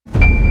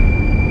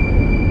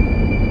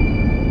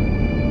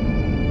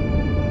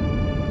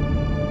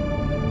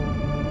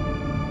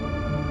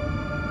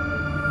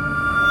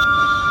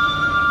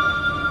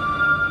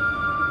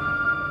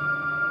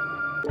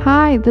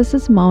Hi, this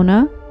is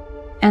Mona.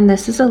 And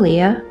this is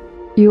Aaliyah.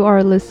 You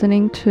are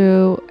listening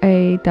to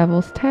A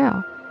Devil's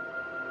Tale.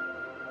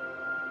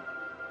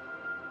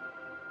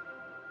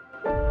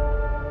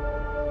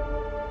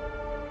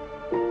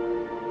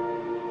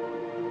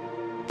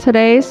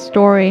 Today's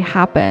story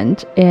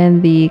happened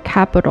in the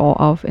capital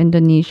of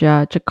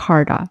Indonesia,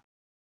 Jakarta.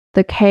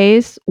 The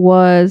case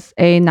was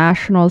a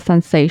national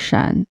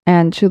sensation,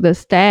 and to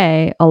this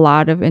day, a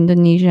lot of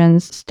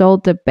Indonesians still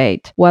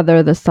debate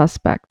whether the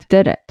suspect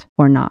did it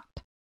or not.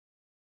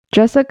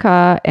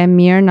 Jessica and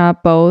Mirna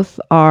both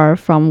are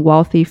from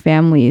wealthy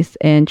families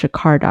in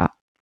Jakarta.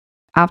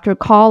 After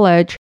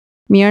college,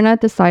 Mirna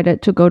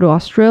decided to go to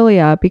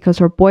Australia because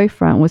her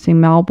boyfriend was in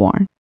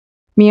Melbourne.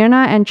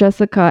 Mirna and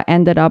Jessica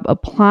ended up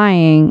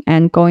applying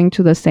and going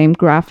to the same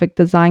graphic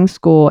design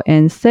school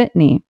in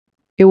Sydney.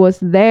 It was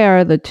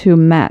there the two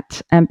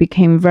met and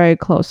became very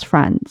close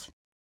friends.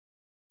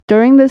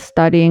 During this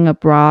studying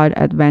abroad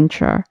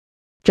adventure,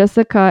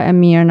 Jessica and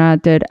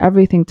Mirna did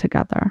everything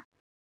together.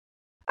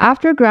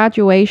 After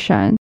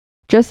graduation,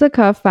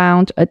 Jessica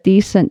found a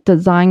decent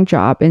design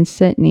job in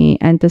Sydney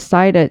and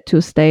decided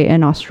to stay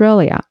in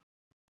Australia.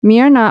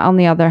 Mirna, on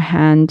the other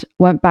hand,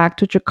 went back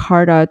to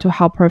Jakarta to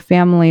help her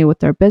family with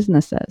their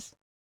businesses.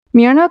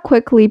 Mirna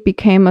quickly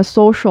became a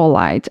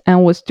socialite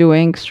and was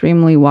doing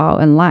extremely well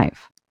in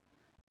life.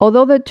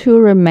 Although the two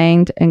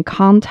remained in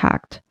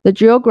contact, the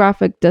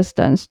geographic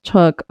distance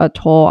took a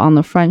toll on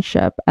the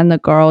friendship and the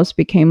girls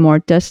became more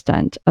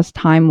distant as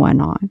time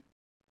went on.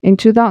 In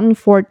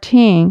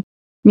 2014,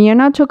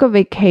 Mirna took a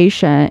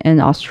vacation in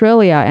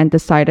Australia and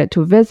decided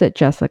to visit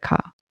Jessica.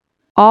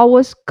 All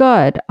was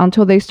good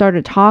until they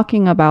started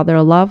talking about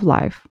their love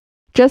life.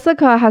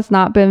 Jessica has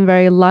not been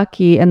very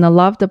lucky in the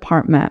love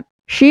department.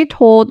 She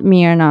told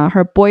Mirna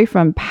her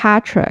boyfriend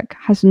Patrick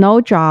has no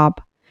job,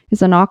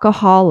 is an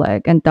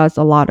alcoholic, and does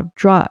a lot of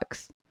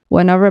drugs.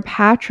 Whenever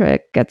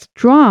Patrick gets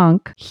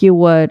drunk, he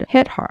would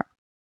hit her.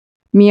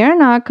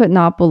 Mirna could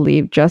not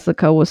believe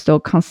Jessica was still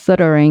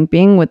considering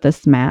being with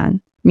this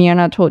man.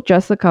 Mirna told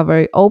Jessica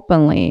very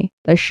openly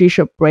that she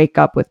should break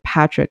up with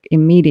Patrick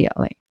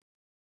immediately.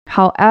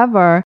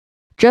 However,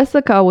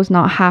 Jessica was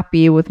not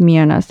happy with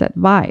Mirna's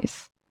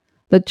advice.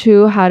 The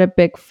two had a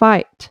big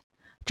fight.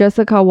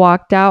 Jessica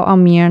walked out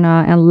on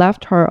Mirna and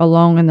left her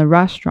alone in the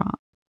restaurant.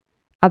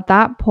 At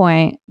that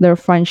point, their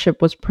friendship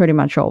was pretty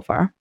much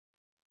over.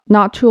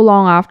 Not too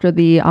long after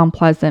the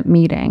unpleasant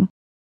meeting,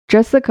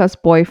 Jessica's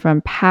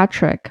boyfriend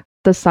Patrick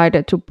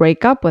decided to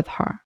break up with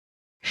her.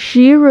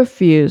 She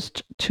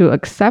refused to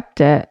accept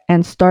it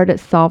and started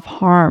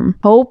self-harm,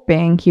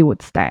 hoping he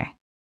would stay.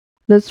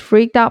 This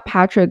freaked out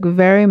Patrick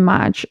very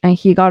much, and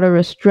he got a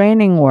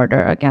restraining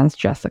order against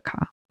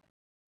Jessica.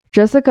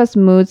 Jessica's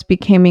moods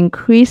became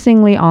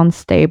increasingly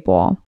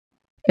unstable.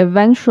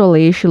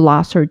 Eventually, she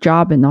lost her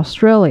job in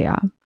Australia.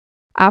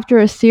 After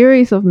a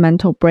series of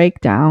mental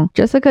breakdown,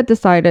 Jessica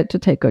decided to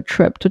take a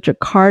trip to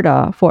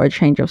Jakarta for a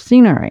change of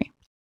scenery.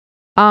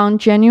 On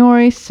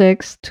January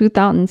 6,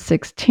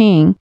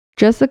 2016,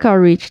 Jessica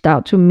reached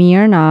out to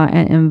Mirna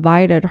and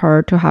invited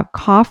her to have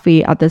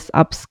coffee at this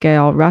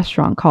upscale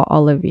restaurant called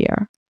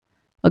Although.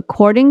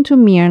 According to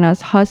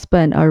Mirna's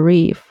husband,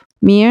 Arif,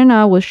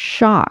 Mirna was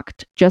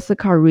shocked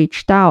Jessica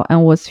reached out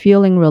and was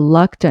feeling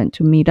reluctant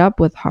to meet up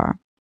with her.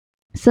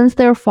 Since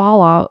their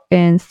fallout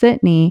in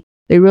Sydney,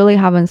 they really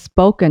haven't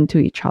spoken to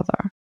each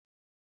other.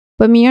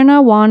 But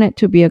Mirna wanted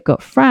to be a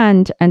good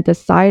friend and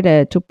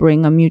decided to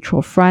bring a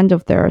mutual friend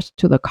of theirs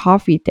to the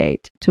coffee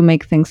date to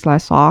make things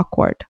less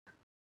awkward.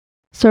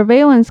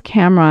 Surveillance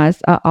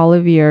cameras at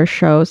Although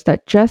shows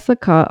that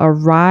Jessica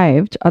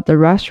arrived at the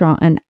restaurant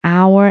an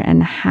hour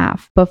and a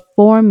half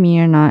before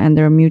Mirna and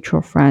their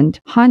mutual friend,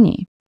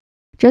 Honey.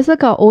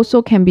 Jessica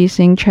also can be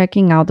seen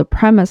checking out the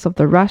premise of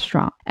the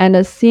restaurant, and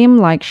it seemed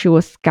like she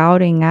was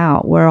scouting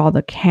out where all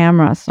the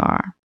cameras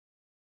are.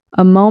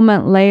 A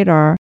moment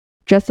later,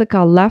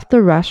 Jessica left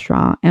the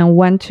restaurant and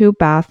went to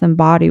Bath &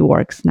 Body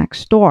Works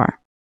next door.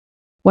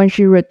 When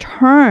she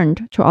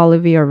returned to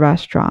Although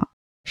restaurant,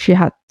 she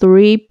had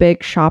 3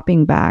 big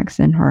shopping bags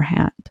in her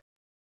hand.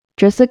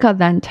 Jessica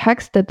then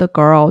texted the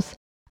girls,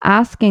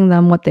 asking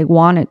them what they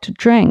wanted to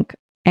drink,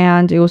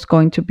 and it was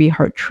going to be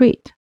her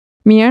treat.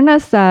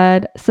 Mirna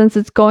said since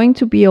it's going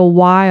to be a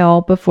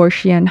while before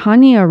she and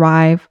Honey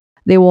arrive,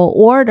 they will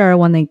order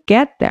when they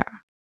get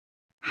there.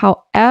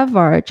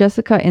 However,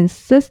 Jessica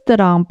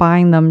insisted on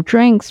buying them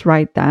drinks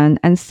right then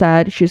and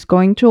said she's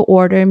going to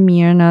order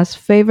Mirna's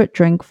favorite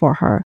drink for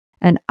her,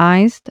 an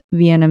iced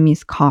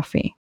Vietnamese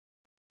coffee.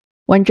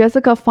 When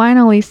Jessica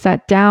finally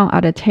sat down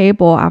at a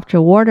table after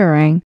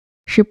ordering,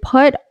 she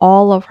put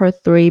all of her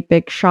 3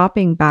 big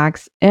shopping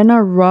bags in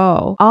a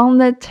row on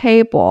the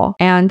table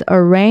and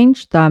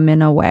arranged them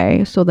in a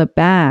way so the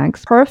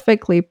bags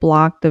perfectly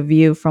blocked the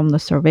view from the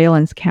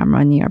surveillance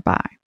camera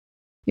nearby.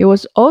 It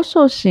was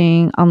also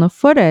seen on the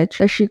footage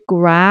that she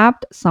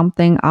grabbed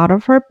something out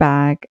of her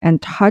bag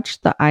and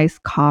touched the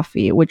iced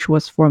coffee, which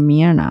was for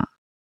Mirna.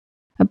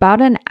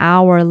 About an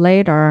hour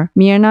later,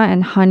 Mirna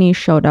and Honey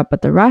showed up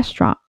at the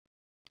restaurant.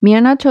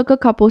 Myrna took a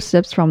couple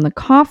sips from the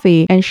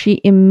coffee and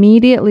she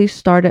immediately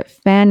started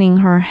fanning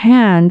her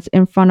hands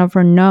in front of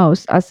her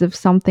nose as if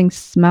something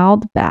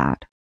smelled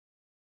bad.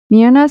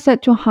 Myrna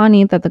said to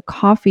Honey that the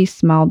coffee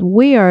smelled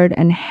weird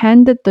and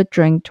handed the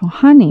drink to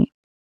Honey.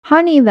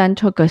 Honey then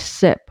took a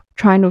sip,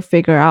 trying to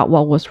figure out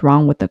what was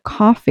wrong with the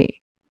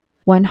coffee.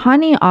 When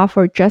Honey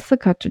offered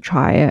Jessica to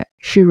try it,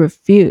 she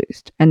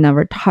refused and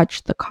never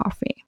touched the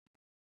coffee.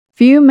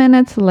 Few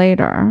minutes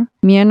later,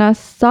 Myrna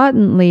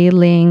suddenly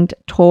leaned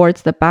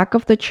towards the back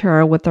of the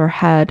chair with her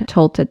head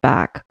tilted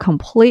back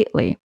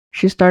completely.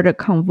 She started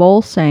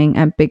convulsing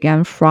and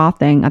began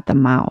frothing at the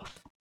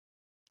mouth.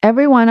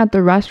 Everyone at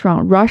the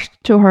restaurant rushed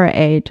to her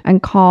aid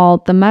and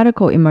called the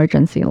medical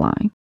emergency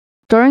line.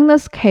 During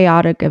this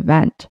chaotic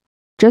event,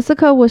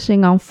 Jessica was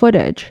seen on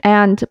footage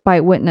and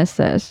by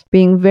witnesses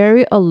being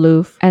very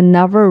aloof and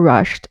never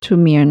rushed to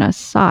Myrna's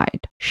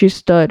side. She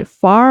stood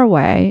far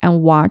away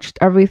and watched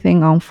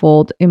everything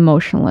unfold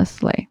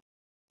emotionlessly.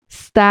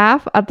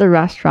 Staff at the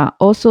restaurant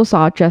also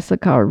saw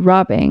Jessica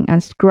rubbing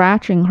and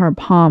scratching her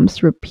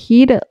palms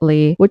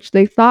repeatedly, which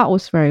they thought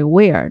was very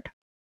weird.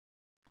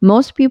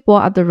 Most people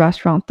at the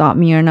restaurant thought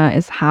Myrna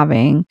is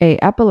having an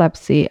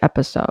epilepsy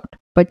episode,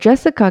 but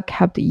Jessica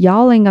kept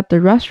yelling at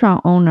the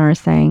restaurant owner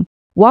saying,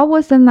 "What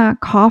was in that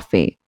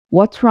coffee?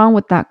 What's wrong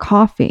with that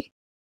coffee?"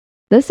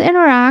 This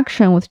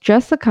interaction with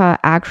Jessica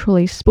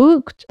actually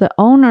spooked the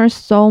owner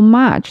so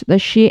much that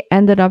she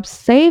ended up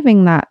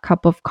saving that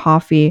cup of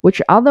coffee, which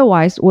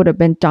otherwise would have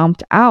been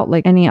dumped out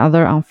like any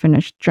other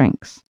unfinished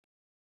drinks.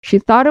 She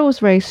thought it was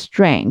very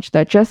strange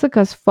that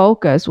Jessica's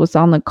focus was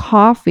on the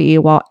coffee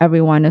while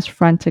everyone is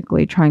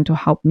frantically trying to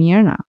help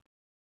Myrna.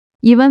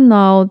 Even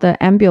though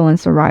the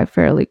ambulance arrived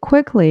fairly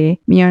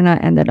quickly, Myrna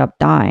ended up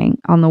dying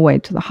on the way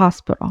to the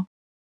hospital.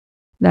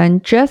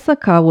 Then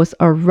Jessica was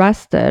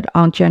arrested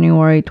on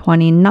January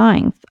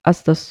 29th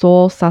as the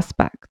sole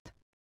suspect.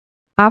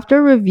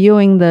 After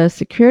reviewing the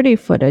security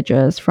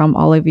footages from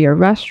Olivier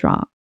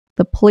restaurant,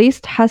 the police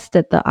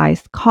tested the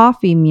iced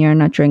coffee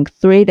Myrna drank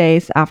 3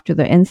 days after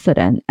the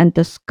incident and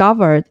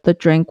discovered the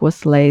drink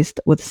was laced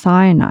with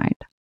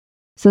cyanide.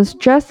 Since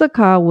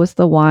Jessica was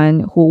the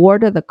one who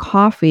ordered the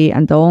coffee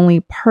and the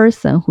only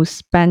person who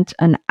spent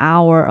an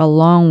hour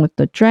alone with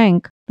the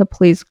drink, the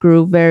police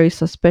grew very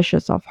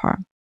suspicious of her.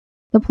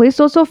 The police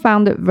also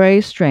found it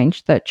very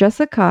strange that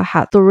Jessica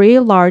had 3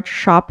 large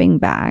shopping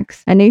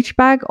bags, and each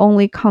bag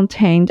only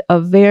contained a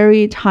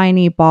very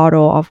tiny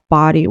bottle of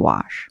body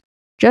wash.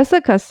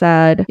 Jessica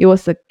said it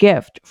was a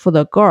gift for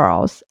the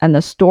girls, and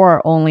the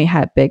store only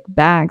had big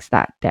bags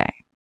that day.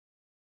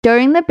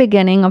 During the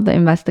beginning of the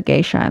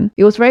investigation,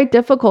 it was very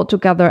difficult to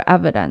gather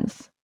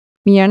evidence.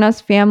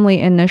 Myrna's family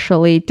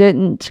initially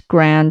didn't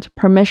grant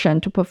permission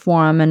to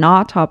perform an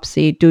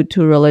autopsy due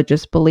to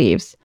religious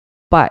beliefs,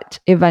 but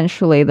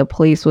eventually the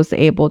police was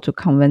able to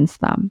convince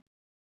them.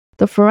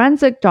 The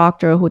forensic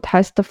doctor who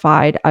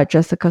testified at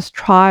Jessica's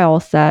trial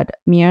said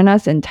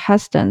Myrna's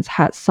intestines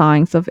had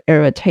signs of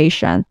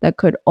irritation that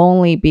could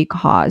only be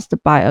caused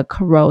by a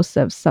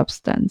corrosive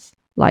substance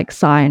like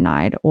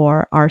cyanide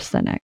or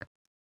arsenic.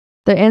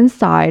 The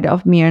inside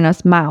of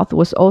Myrna's mouth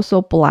was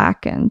also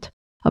blackened.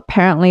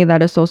 Apparently,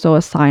 that is also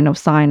a sign of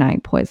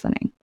cyanide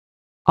poisoning.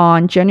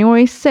 On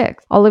January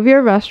 6th, Olivier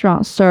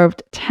restaurant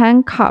served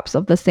 10 cups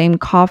of the same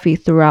coffee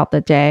throughout the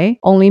day.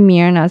 Only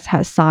Myrna's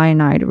had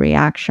cyanide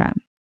reaction.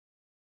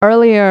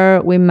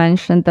 Earlier, we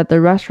mentioned that the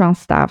restaurant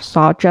staff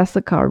saw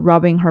Jessica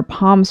rubbing her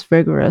palms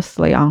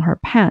vigorously on her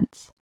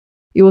pants.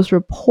 It was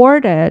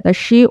reported that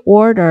she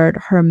ordered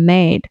her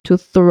maid to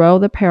throw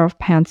the pair of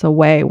pants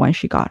away when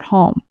she got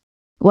home.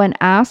 When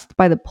asked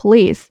by the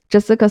police,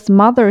 Jessica's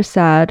mother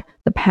said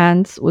the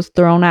pants was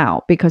thrown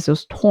out because it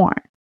was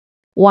torn.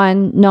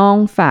 One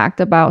known fact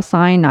about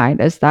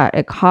cyanide is that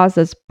it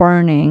causes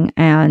burning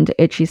and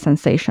itchy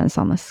sensations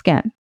on the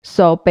skin.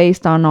 So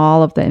based on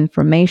all of the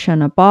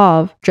information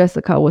above,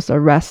 Jessica was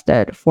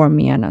arrested for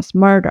Myrna's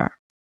murder.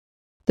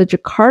 The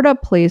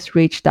Jakarta police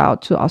reached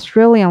out to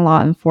Australian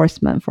law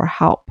enforcement for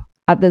help.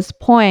 At this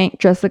point,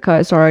 Jessica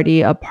is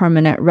already a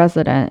permanent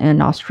resident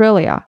in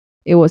Australia.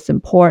 It was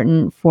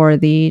important for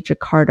the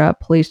Jakarta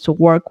police to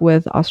work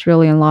with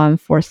Australian law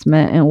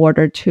enforcement in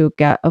order to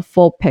get a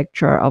full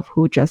picture of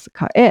who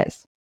Jessica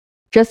is.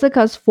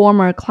 Jessica's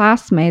former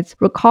classmates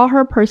recall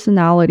her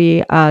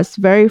personality as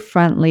very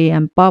friendly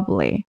and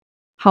bubbly.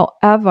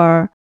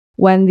 However,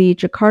 when the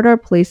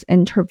Jakarta police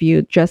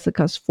interviewed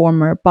Jessica's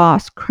former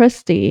boss,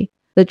 Christy,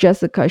 the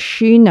Jessica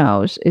she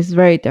knows is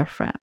very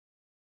different.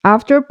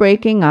 After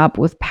breaking up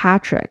with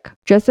Patrick,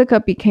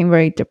 Jessica became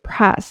very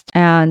depressed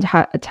and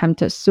had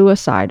attempted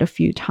suicide a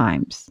few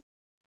times.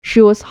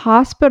 She was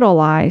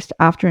hospitalized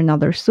after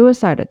another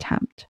suicide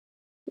attempt.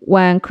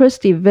 When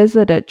Christy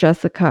visited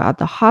Jessica at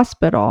the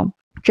hospital,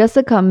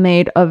 Jessica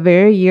made a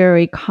very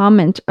eerie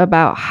comment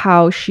about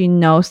how she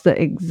knows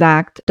the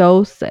exact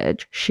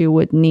dosage she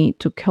would need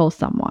to kill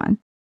someone.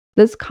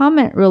 This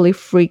comment really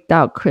freaked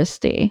out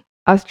Christy.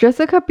 As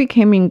Jessica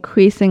became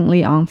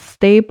increasingly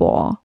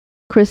unstable,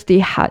 Christy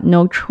had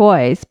no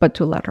choice but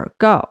to let her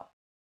go.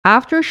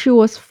 After she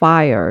was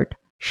fired,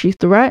 She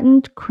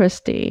threatened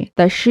Christy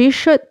that she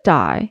should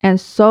die, and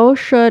so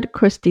should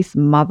Christy's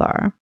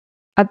mother.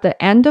 At the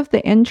end of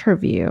the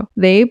interview,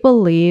 they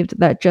believed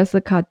that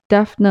Jessica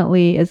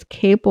definitely is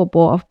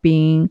capable of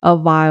being a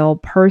vile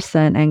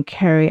person and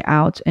carry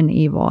out an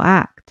evil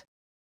act.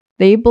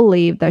 They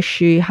believe that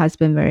she has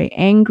been very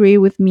angry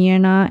with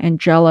Myrna and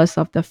jealous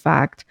of the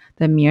fact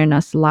that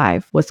Myrna's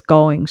life was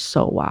going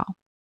so well.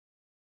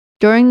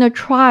 During the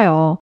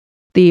trial,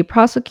 the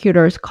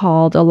prosecutors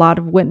called a lot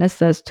of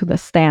witnesses to the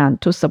stand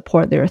to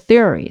support their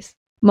theories.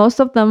 Most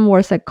of them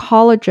were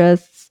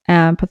psychologists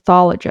and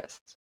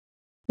pathologists.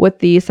 With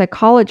the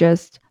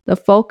psychologists, the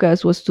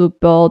focus was to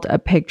build a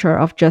picture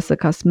of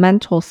Jessica's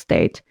mental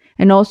state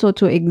and also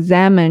to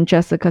examine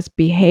Jessica's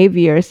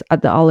behaviors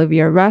at the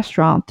Olivier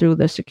restaurant through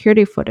the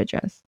security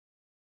footages.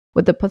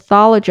 With the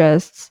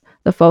pathologists,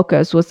 the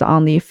focus was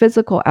on the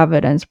physical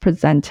evidence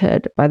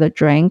presented by the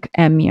drink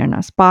and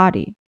Myrna's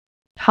body.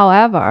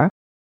 However,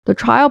 the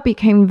trial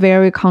became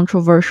very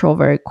controversial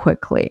very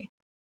quickly.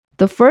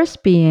 The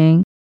first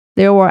being,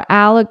 there were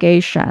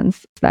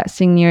allegations that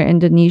senior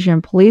Indonesian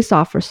police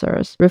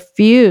officers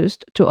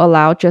refused to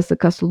allow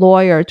Jessica's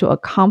lawyer to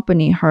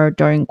accompany her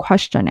during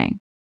questioning.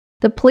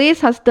 The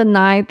police has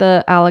denied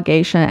the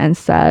allegation and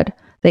said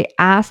they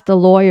asked the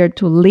lawyer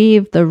to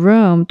leave the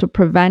room to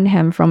prevent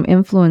him from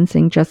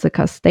influencing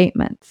Jessica's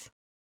statements.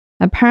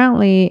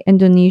 Apparently,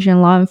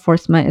 Indonesian law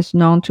enforcement is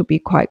known to be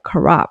quite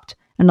corrupt,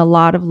 and a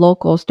lot of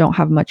locals don't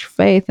have much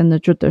faith in the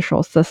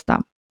judicial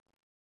system.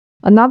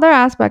 Another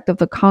aspect of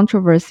the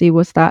controversy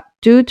was that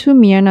due to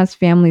Myrna's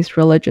family's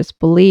religious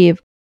belief,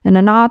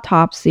 an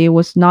autopsy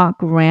was not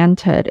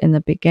granted in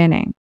the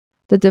beginning.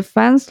 The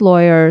defense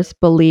lawyers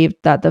believed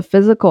that the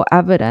physical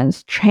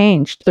evidence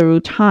changed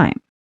through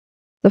time.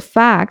 The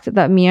fact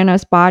that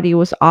Myrna's body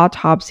was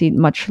autopsied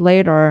much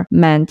later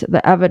meant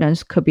the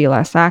evidence could be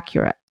less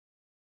accurate.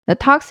 The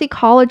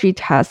toxicology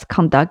test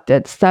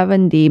conducted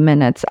 70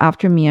 minutes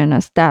after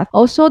Myrna's death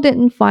also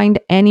didn't find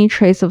any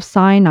trace of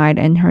cyanide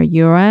in her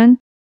urine,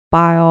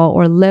 bile,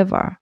 or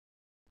liver.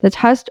 The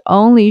test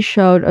only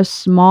showed a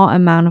small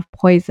amount of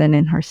poison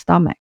in her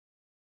stomach.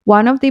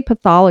 One of the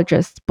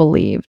pathologists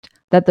believed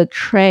that the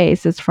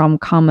trace is from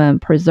common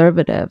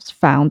preservatives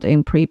found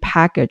in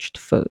prepackaged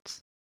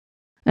foods.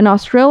 An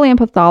Australian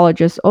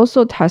pathologist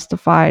also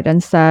testified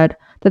and said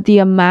that the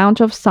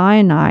amount of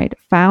cyanide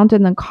found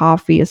in the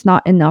coffee is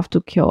not enough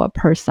to kill a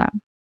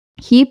person.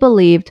 He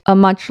believed a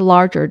much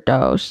larger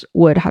dose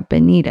would have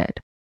been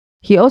needed.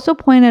 He also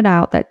pointed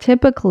out that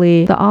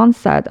typically the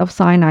onset of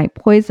cyanide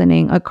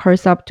poisoning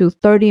occurs up to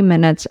 30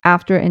 minutes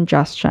after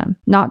ingestion,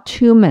 not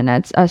 2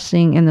 minutes as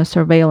seen in the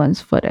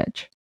surveillance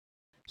footage.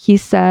 He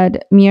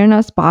said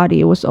Myrna's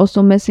body was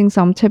also missing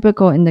some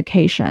typical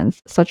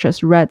indications, such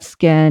as red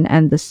skin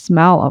and the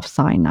smell of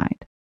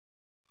cyanide.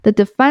 The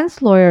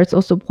defense lawyers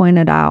also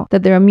pointed out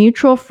that their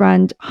mutual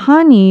friend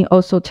Honey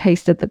also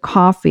tasted the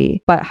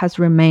coffee but has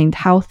remained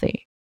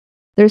healthy.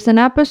 There's an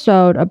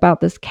episode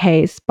about this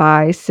case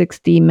by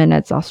 60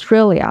 Minutes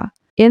Australia.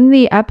 In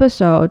the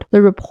episode,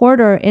 the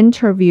reporter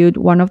interviewed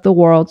one of the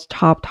world's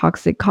top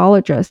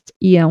toxicologists,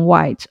 Ian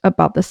White,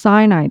 about the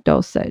cyanide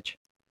dosage.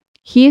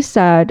 He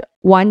said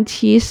 1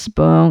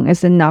 teaspoon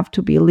is enough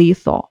to be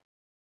lethal.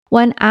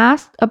 When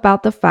asked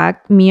about the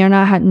fact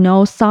Myrna had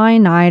no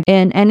cyanide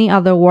in any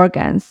other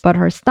organs but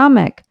her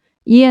stomach,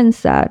 Ian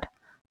said,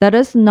 "That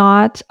is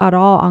not at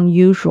all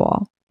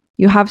unusual.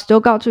 You have still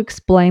got to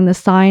explain the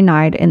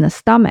cyanide in the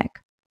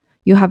stomach.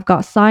 You have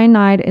got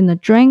cyanide in the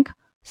drink,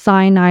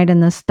 cyanide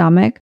in the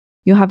stomach.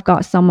 You have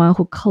got someone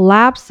who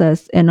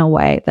collapses in a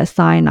way that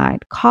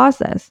cyanide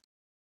causes."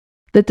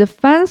 The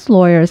defense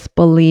lawyers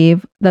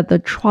believe that the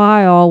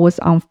trial was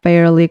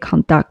unfairly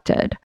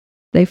conducted.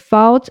 They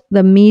felt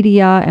the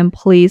media and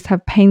police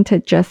have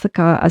painted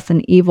Jessica as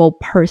an evil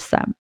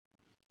person.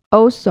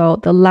 Also,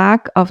 the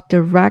lack of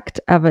direct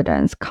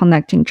evidence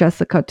connecting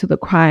Jessica to the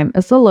crime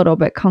is a little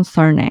bit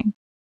concerning.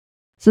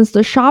 Since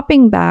the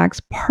shopping bags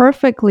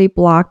perfectly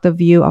block the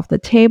view of the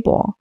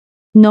table,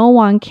 no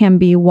one can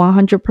be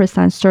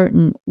 100%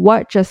 certain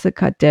what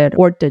Jessica did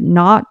or did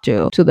not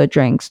do to the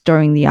drinks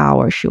during the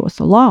hour she was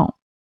alone.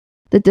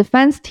 The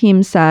defense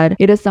team said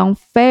it is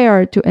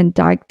unfair to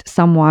indict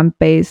someone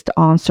based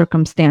on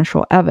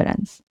circumstantial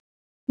evidence.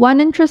 One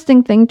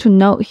interesting thing to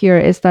note here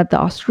is that the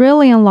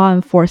Australian law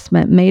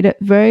enforcement made it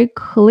very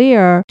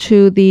clear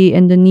to the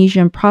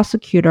Indonesian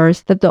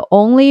prosecutors that the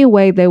only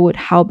way they would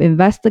help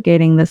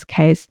investigating this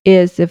case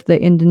is if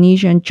the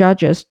Indonesian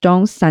judges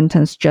don't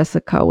sentence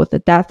Jessica with the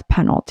death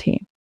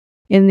penalty.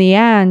 In the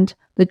end,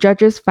 the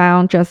judges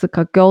found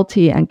Jessica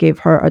guilty and gave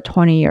her a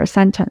 20-year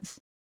sentence.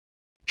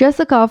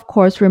 Jessica, of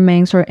course,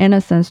 remains her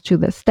innocence to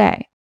this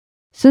day.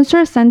 Since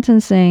her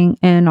sentencing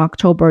in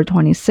October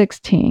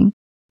 2016,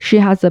 she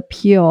has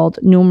appealed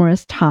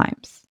numerous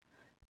times.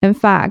 In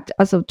fact,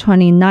 as of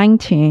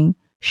 2019,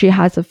 she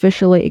has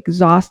officially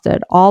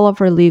exhausted all of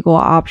her legal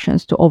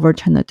options to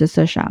overturn the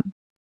decision.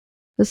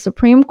 The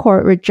Supreme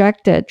Court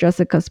rejected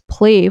Jessica's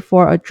plea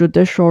for a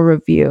judicial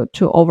review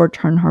to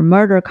overturn her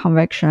murder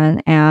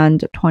conviction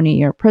and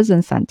 20-year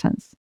prison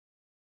sentence.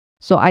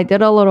 So I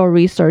did a little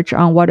research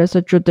on what is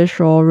a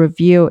judicial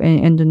review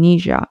in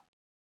Indonesia.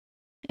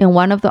 In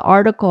one of the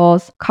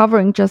articles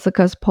covering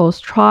Jessica's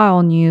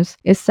post-trial news,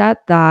 it said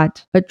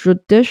that a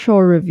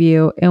judicial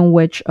review in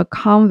which a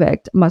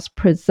convict must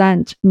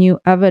present new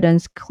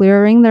evidence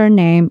clearing their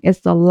name is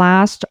the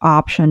last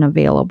option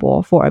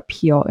available for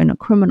appeal in a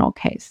criminal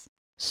case.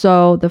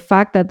 So the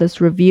fact that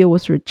this review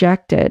was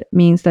rejected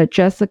means that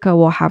Jessica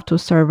will have to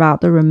serve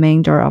out the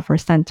remainder of her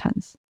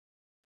sentence.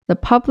 The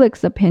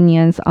public's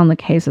opinions on the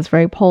case is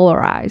very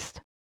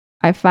polarized.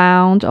 I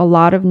found a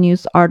lot of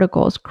news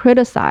articles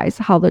criticize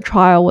how the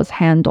trial was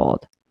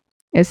handled.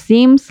 It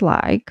seems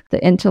like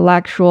the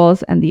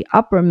intellectuals and the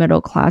upper middle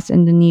class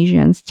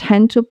Indonesians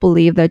tend to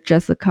believe that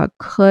Jessica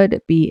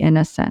could be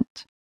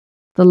innocent.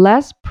 The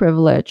less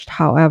privileged,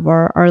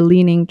 however, are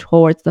leaning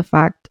towards the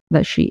fact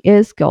that she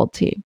is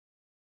guilty.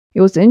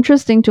 It was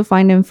interesting to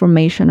find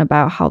information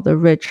about how the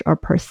rich are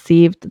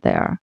perceived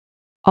there.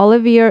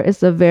 Olivier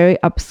is a very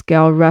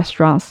upscale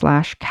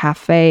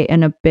restaurant/cafe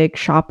in a big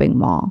shopping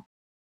mall.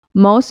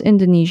 Most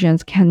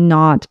Indonesians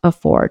cannot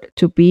afford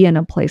to be in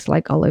a place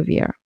like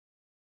Olivier.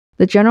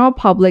 The general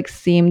public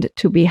seemed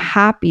to be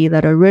happy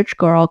that a rich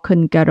girl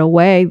couldn't get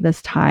away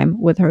this time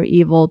with her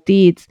evil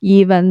deeds,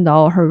 even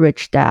though her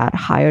rich dad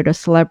hired a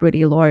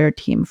celebrity lawyer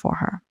team for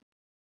her.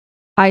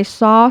 I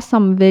saw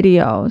some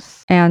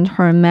videos, and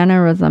her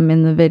mannerism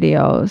in the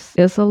videos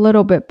is a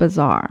little bit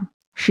bizarre.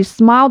 She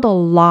smiled a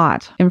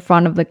lot in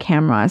front of the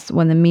cameras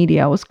when the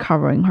media was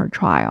covering her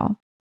trial.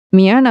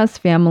 Mirna's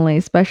family,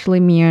 especially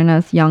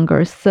Mirna's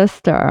younger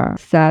sister,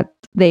 said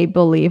they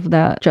believe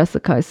that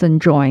Jessica is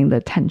enjoying the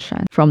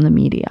attention from the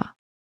media.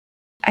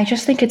 I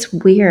just think it's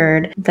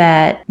weird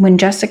that when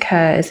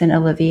Jessica is in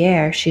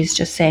Olivier, she's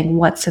just saying,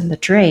 "What's in the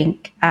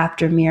drink?"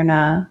 after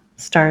Mirna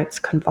starts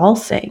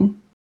convulsing.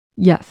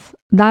 Yes,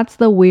 that's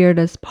the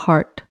weirdest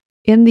part.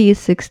 In the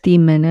 60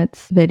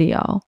 Minutes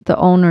video, the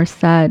owner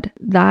said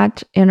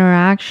that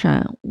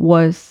interaction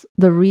was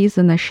the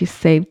reason that she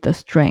saved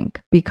this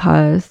drink,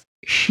 because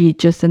she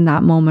just in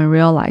that moment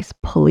realized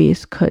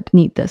police could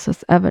need this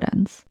as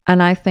evidence.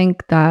 And I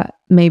think that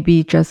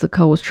maybe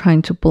Jessica was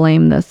trying to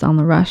blame this on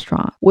the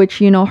restaurant, which,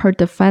 her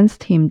defense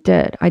team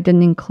did. I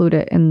didn't include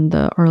it in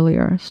the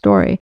earlier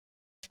story.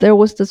 There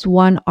was this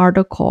one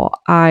article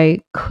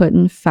I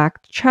couldn't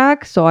fact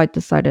check, so I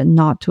decided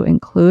not to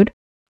include.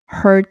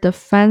 Her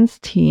defense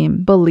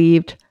team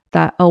believed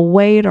that a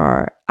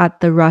waiter at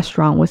the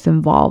restaurant was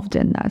involved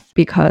in this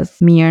because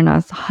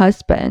Mirna's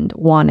husband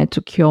wanted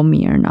to kill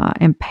Mirna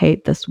and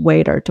paid this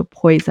waiter to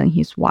poison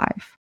his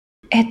wife.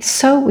 It's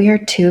so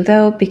weird too,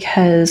 though,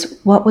 because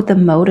what would the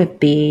motive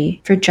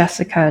be for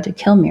Jessica to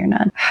kill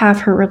Mirna? Have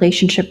her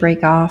relationship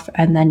break off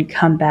and then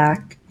come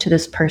back to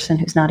this person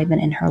who's not even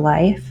in her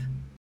life?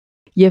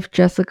 If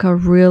Jessica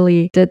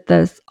really did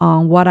this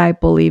on what I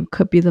believe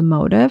could be the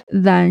motive,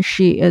 then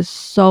she is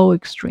so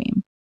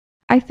extreme.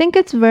 I think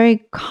it's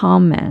very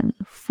common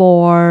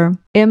for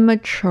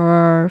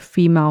immature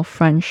female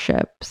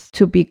friendships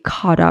to be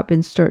caught up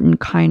in certain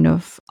kind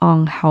of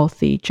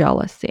unhealthy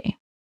jealousy.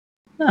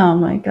 Oh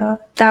my God.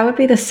 That would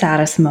be the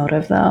saddest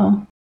motive,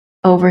 though,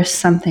 over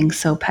something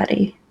so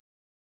petty.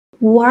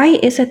 Why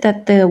is it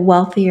that the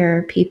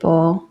wealthier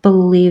people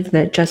believe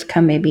that Jessica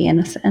may be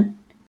innocent?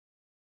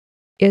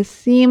 It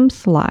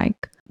seems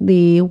like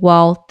the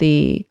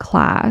wealthy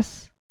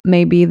class,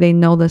 maybe they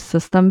know the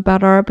system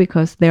better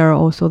because they're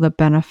also the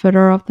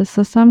benefiter of the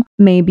system.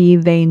 Maybe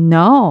they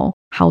know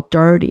how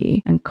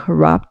dirty and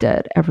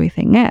corrupted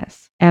everything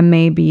is. And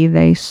maybe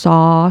they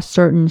saw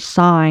certain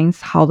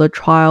signs how the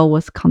trial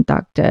was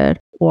conducted,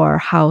 or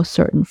how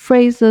certain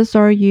phrases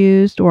are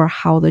used, or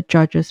how the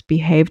judges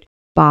behaved.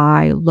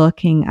 By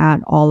looking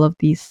at all of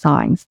these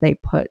signs, they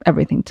put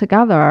everything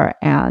together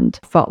and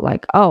felt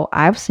like, oh,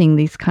 I've seen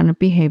these kind of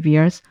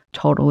behaviors,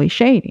 totally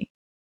shady.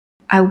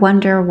 I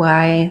wonder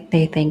why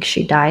they think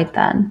she died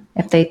then,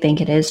 if they think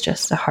it is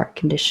just a heart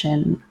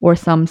condition. Or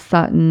some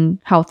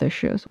sudden health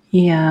issues.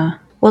 Yeah.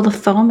 Well, the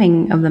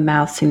foaming of the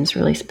mouth seems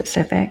really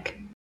specific.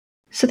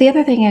 So the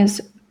other thing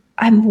is,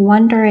 I'm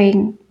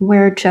wondering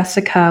where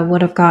Jessica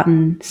would have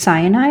gotten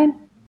cyanide.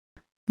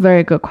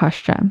 Very good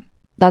question.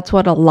 That's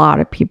what a lot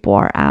of people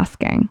are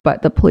asking,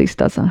 but the police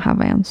doesn't have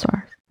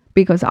answers.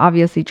 Because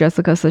obviously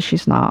Jessica says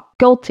she's not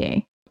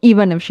guilty.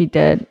 Even if she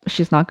did,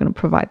 she's not going to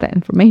provide that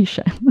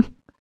information.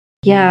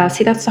 Yeah,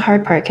 see, that's the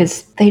hard part,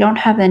 because they don't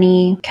have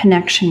any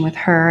connection with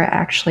her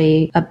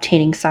actually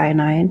obtaining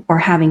cyanide or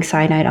having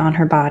cyanide on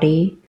her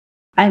body.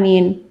 I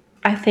mean,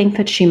 I think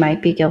that she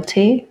might be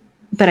guilty,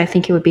 but I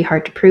think it would be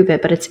hard to prove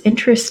it. But it's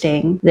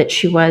interesting that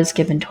she was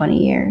given 20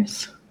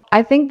 years.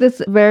 I think this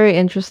is very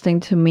interesting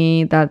to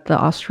me that the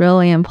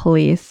Australian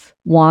police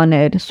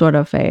wanted sort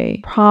of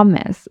a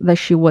promise that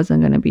she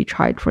wasn't going to be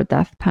tried for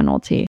death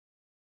penalty.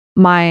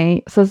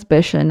 My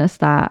suspicion is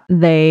that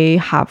they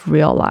have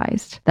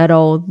realized that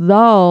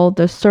although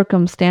the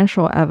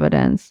circumstantial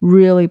evidence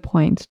really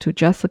points to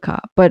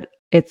Jessica, but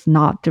it's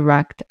not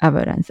direct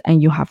evidence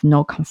and you have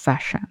no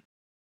confession.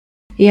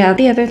 Yeah,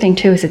 the other thing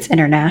too is it's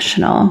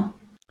international.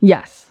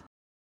 Yes.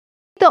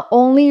 the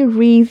only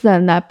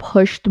reason that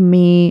pushed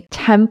me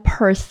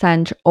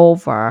 10%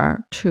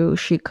 over to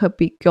she could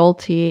be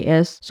guilty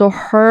is so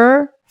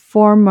her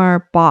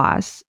former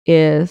boss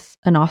is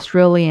an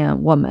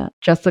Australian woman.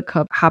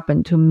 Jessica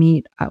happened to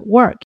meet at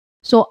work.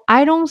 So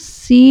I don't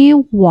see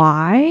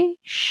why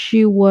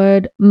she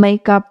would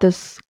make up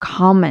this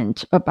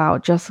comment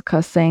about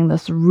Jessica saying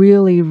this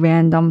really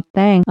random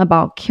thing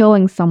about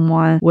killing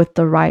someone with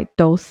the right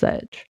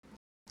dosage.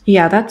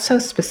 Yeah, that's so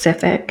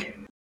specific.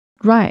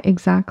 Right,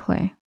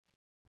 exactly.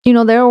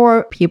 There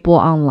were people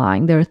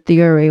online. Their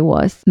theory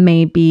was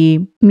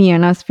maybe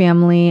Myrna's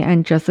family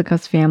and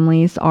Jessica's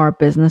families are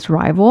business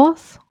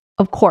rivals.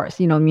 Of course,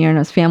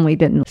 Myrna's family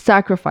didn't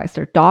sacrifice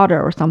their daughter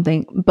or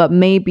something, but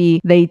maybe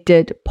they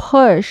did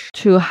push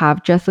to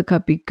have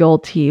Jessica be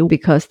guilty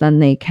because then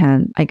they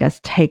can, I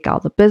guess, take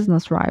out the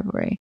business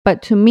rivalry.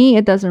 But to me,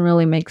 it doesn't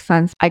really make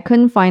sense. I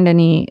couldn't find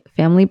any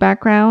family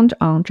background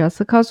on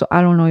Jessica, so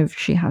I don't know if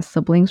she has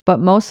siblings, but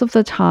most of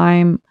the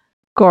time,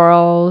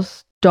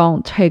 girls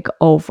don't take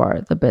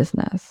over the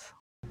business.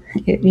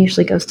 It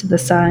usually goes to the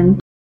son.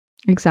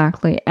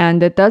 Exactly.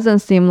 And it doesn't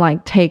seem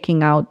like taking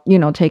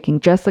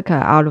Jessica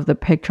out of the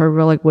picture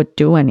really would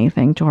do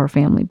anything to her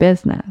family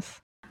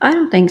business. I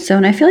don't think so.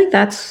 And I feel like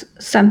that's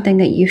something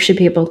that you should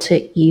be able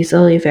to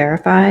easily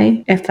verify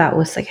if that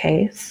was the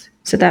case.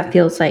 So that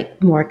feels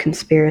like more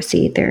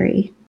conspiracy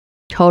theory.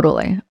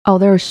 Totally. Oh,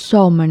 there are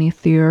so many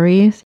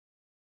theories.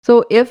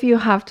 So if you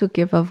have to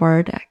give a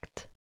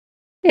verdict.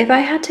 If I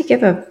had to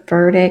give a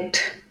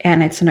verdict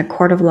and it's in a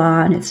court of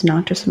law and it's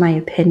not just my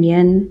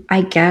opinion,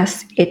 I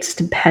guess it's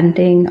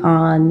depending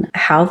on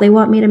how they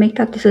want me to make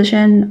that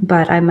decision,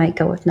 but I might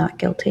go with not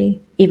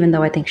guilty, even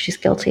though I think she's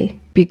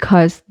guilty.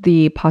 Because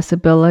the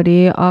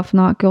possibility of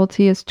not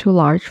guilty is too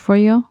large for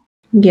you?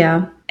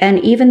 Yeah. And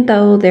even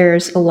though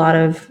there's a lot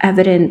of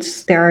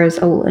evidence, there is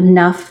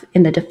enough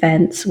in the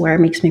defense where it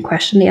makes me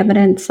question the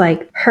evidence.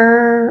 Like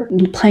her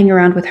playing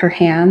around with her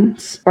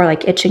hands or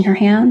like itching her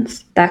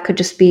hands, that could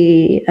just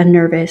be a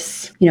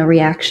nervous,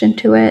 reaction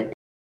to it.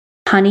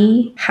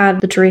 Honey had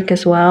the drink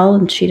as well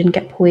and she didn't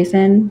get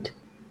poisoned.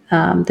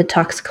 The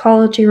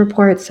toxicology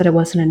report said it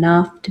wasn't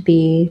enough to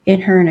be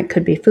in her and it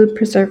could be food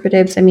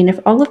preservatives. I mean, if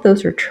all of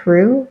those are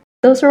true,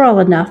 those are all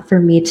enough for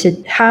me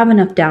to have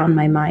enough doubt in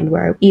my mind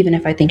where even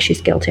if I think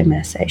she's guilty, I'm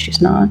going to say she's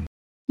not.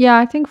 Yeah,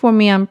 I think for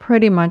me, I'm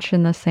pretty much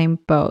in the same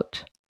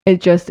boat.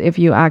 It's just if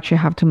you actually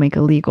have to make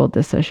a legal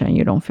decision,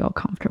 you don't feel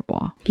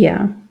comfortable.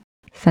 Yeah.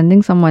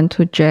 Sending someone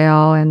to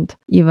jail and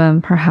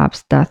even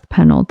perhaps death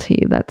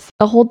penalty, that's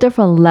a whole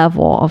different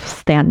level of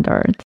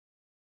standards.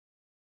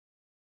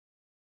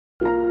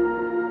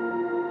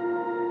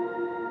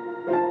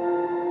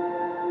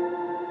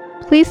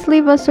 Please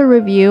leave us a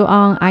review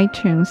on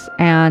iTunes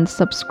and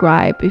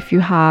subscribe if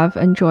you have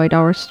enjoyed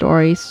our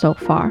stories so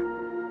far.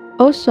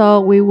 Also,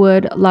 we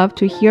would love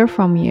to hear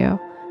from you.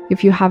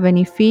 If you have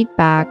any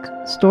feedback,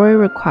 story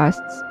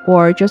requests,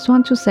 or just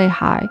want to say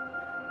hi,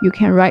 you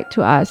can write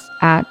to us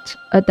at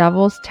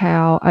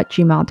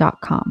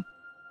adevilstale@gmail.com.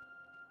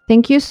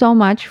 Thank you so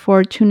much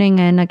for tuning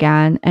in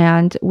again,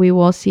 and we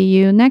will see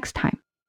you next time.